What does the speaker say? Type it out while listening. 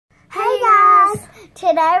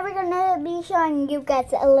Today we're gonna be showing you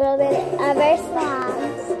guys a little bit of our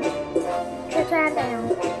slimes. Just try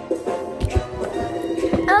down.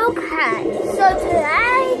 Okay, so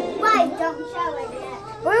today, wait, don't show it yet.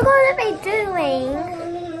 We're gonna be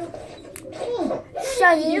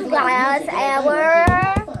show you guys our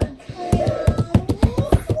slime.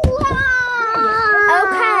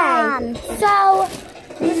 Okay, so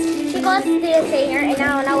she goes to this here, and I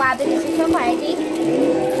don't know why because she's so crazy.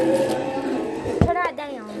 Put that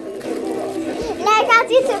down. No, guys,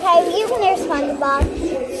 it's okay. You can hear SpongeBob.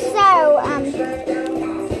 So,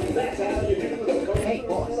 Hey,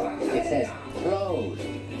 boss. It says close.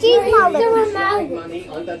 she's my little Money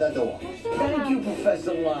under the door. Thank you,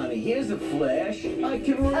 Professor Lonnie. Here's a flash. I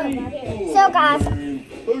can read. So, guys,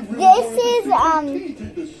 this is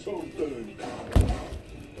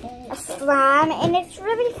a slime, and it's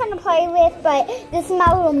really fun to play with, but this is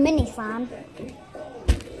my little mini slime.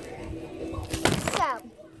 So,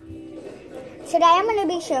 today I'm going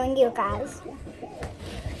to be showing you guys.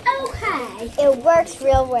 Okay. It works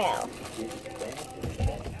real well.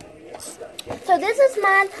 So this is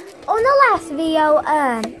mine. On the last video,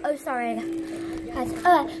 oh sorry.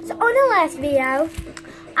 So on the last video,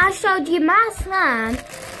 I showed you my slime,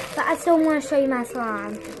 but I still want to show you my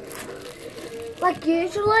slime. Like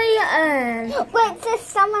usually, wait, sis,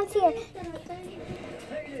 someone's here.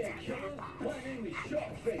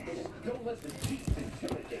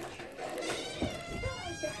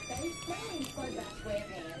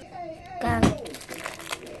 Go.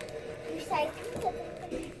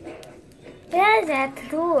 There's at the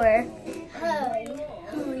door. Hi.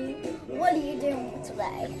 What are you doing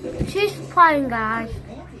today? She's playing, guys.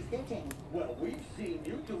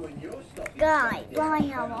 Guys, why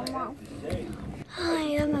am I mom?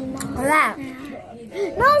 Hi, I'm a mom. Hello.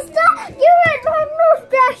 No, stop! You had my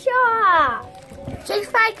mustache! She's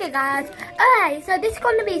faking, guys. Okay, so this is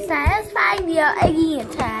going to be satisfying video again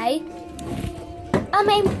today. I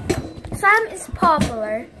mean, slime is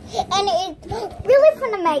popular. And it's really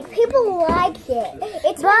fun to make. People like it.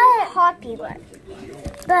 It's very popular.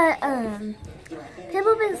 But, people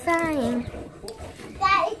have been saying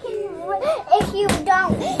that it can, if you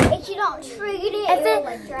don't treat it,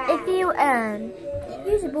 if you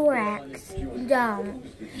use borax,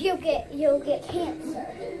 you'll get cancer.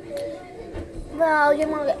 Well, you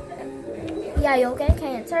won't get, yeah, you'll get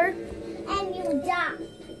cancer. And you die.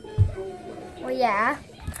 Well, yeah.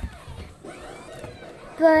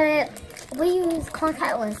 But we use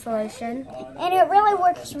contact lens solution. And it really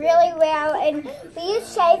works really well. And we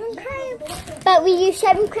use shaving cream, but we use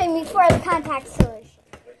shaving cream before the contact solution.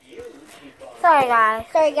 Sorry guys.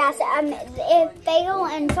 It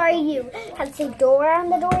failed, and sorry you have to say Dora on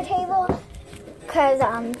the door table. Cause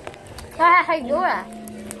I hate Dora.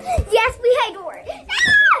 Yes, we hate Dora.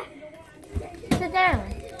 Ah! Sit down.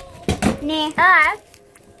 Nah. Alright.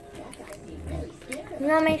 You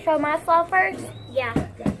want me to show my slime first? Yeah.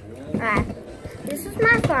 Alright. This is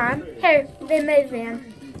my slime. Here, they move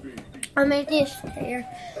in. I made this here.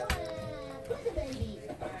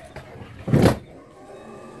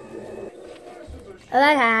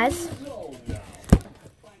 Alright guys.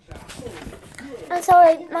 I'm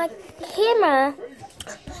sorry, my camera.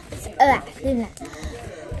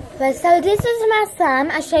 But so this is my slime.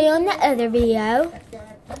 I showed you in the other video.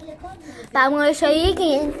 But I'm going to show you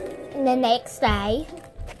again the next day.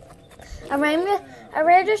 I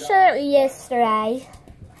read to show it yesterday.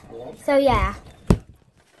 So yeah.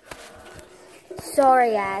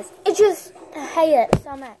 Sorry guys. It just, I hate it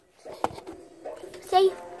so much.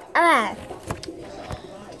 See? Alright.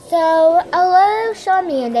 So, hello Shawn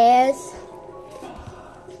Mendes.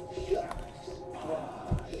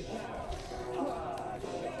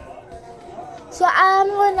 So I'm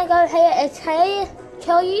going to go ahead and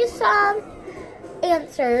tell you some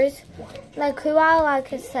answers, like who I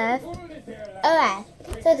like and stuff. Alright,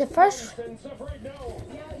 so the first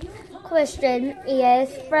question is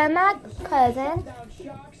from my cousin.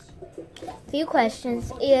 Few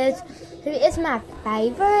questions is, who is my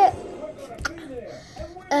favorite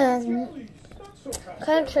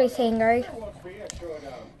country singer?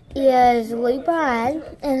 Is Lou Bryan,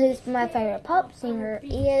 and who's my favorite pop singer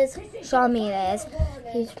is Shawn Mendes.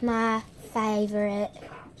 He's my favorite.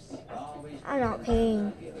 I'm not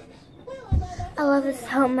kidding. I love it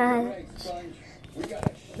so much. So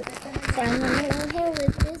I'm going to go here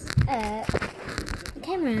with this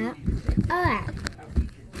camera. Alright.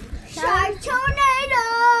 Shark tornado!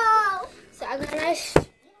 So I'm going to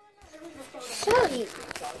show you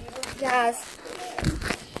guys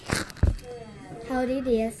how to do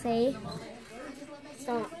this. See?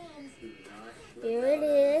 Stop. Here it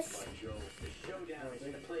is.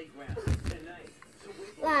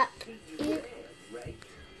 Like, you,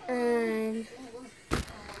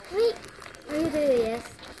 wait, let me do this.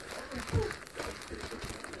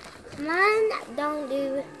 Mine don't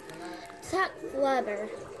do tuck flubber.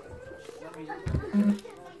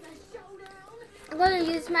 I'm going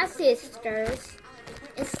to use my sister's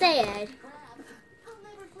instead.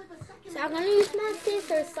 So I'm going to use my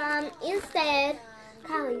sister's slime instead.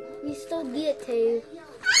 Kylie, you still get to.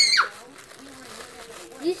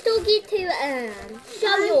 You still get to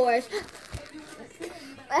show yours.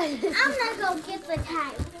 I'm gonna go get the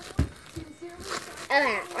tape.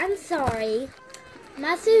 Alright, I'm sorry.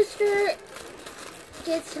 My sister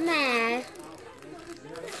gets mad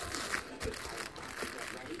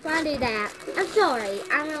when I do that. I'm sorry.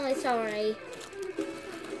 I'm really sorry.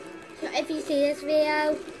 So if you see this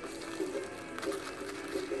video,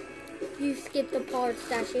 you skip the parts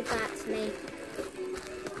that she fights me.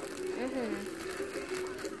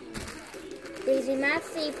 Because you might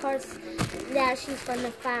see parts that she's going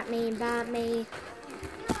to fight me and bite me.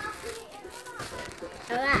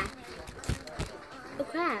 Alright. Oh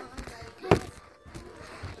crap.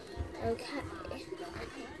 Okay.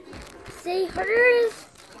 See, hers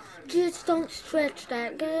just don't stretch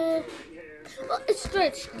that good. Well, it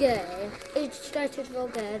stretched good. It stretches real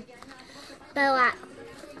good. But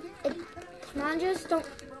like, mine just don't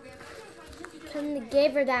come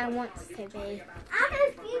together that it wants to be. I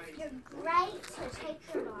refuse your great to take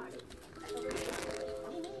your body.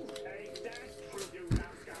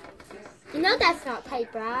 You know that's not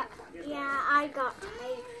tape, right? Yeah, I got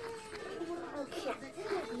tape. Okay.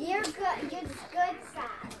 You're good. You're the good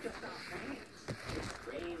side.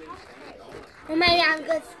 Well, maybe I'm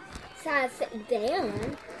good side sitting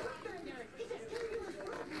down.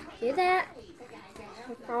 Hear that?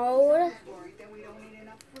 Fold.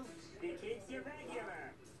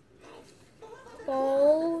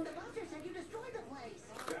 Fold.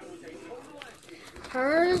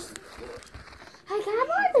 Hers. Hey, can I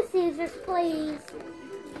borrow the scissors, please?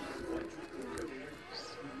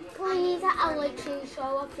 Please, I'll let you show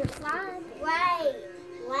off your slime. Wait.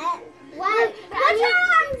 What? Wait. Put your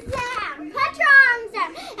arms down. Put your arms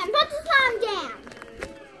down. And put the slime down.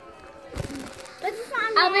 Put the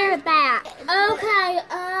slime down. I'll be right back. Okay,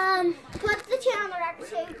 put the channel up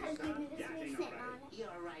too, because you need to be sitting on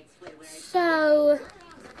it. So,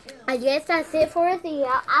 I guess that's it for the video,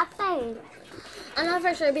 I think. I'm not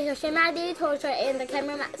for sure because she might do torture and the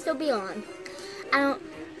camera might still be on. I don't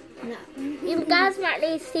know. You guys might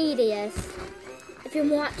need to see this if you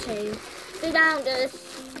want to. So don't just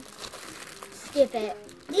skip it.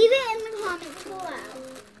 Leave it in the comments below.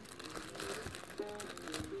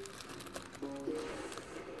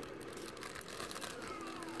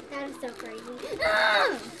 That is so crazy.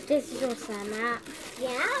 This is your slime, right?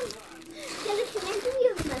 Yeah. Kelly, can I give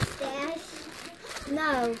you a mustache?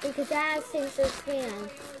 No, because that has sensitive skin.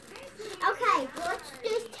 Okay, let's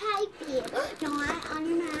just tape it. Not on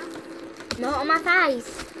your mouth. Not on my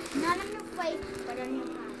face. Not on your face, but on your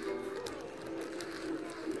mouth.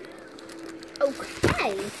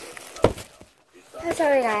 Okay. I'm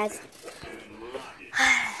sorry, guys.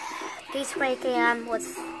 This weekend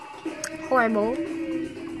was horrible.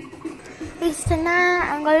 Because tonight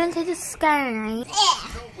I'm going to the sky.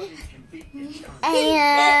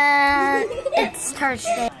 And it's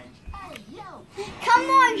Thursday. Come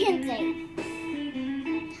on, Kinsey.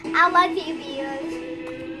 I love you, viewers.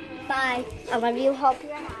 Bye. I love you. Hope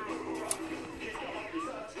you're not.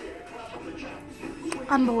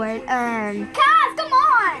 I'm bored. Guys, come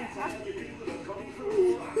on.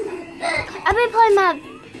 I've been playing my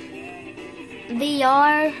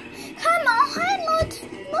VR. Come on, let's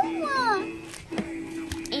move.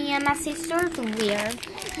 And my sister's weird.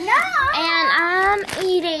 No. And I'm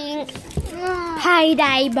eating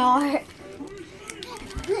Payday bar.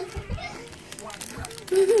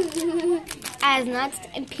 As nuts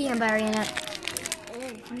and peanut butter in it.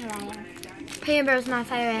 Peanut butter is my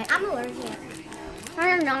favorite. I'm allergic.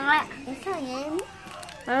 I'm not. Yes, I am.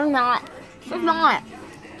 I'm not. She's not.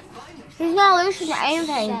 She's not allergic to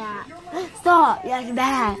anything. Stop. That's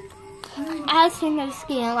bad. I have seen her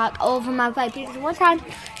skin like over my face because one time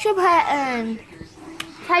she put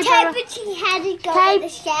tape, but she had to go to the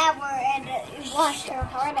shower and wash her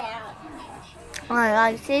heart out.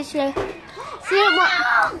 Like, see,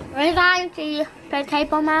 we're going to put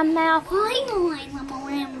tape on my mouth.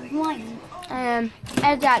 And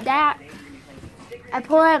got that. I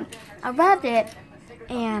rubbed it,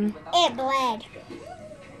 and it bled.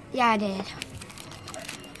 Yeah, I did.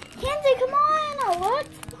 Kinsey, come on! What?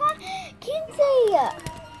 Kinsey!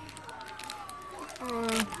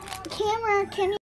 Camera, can you?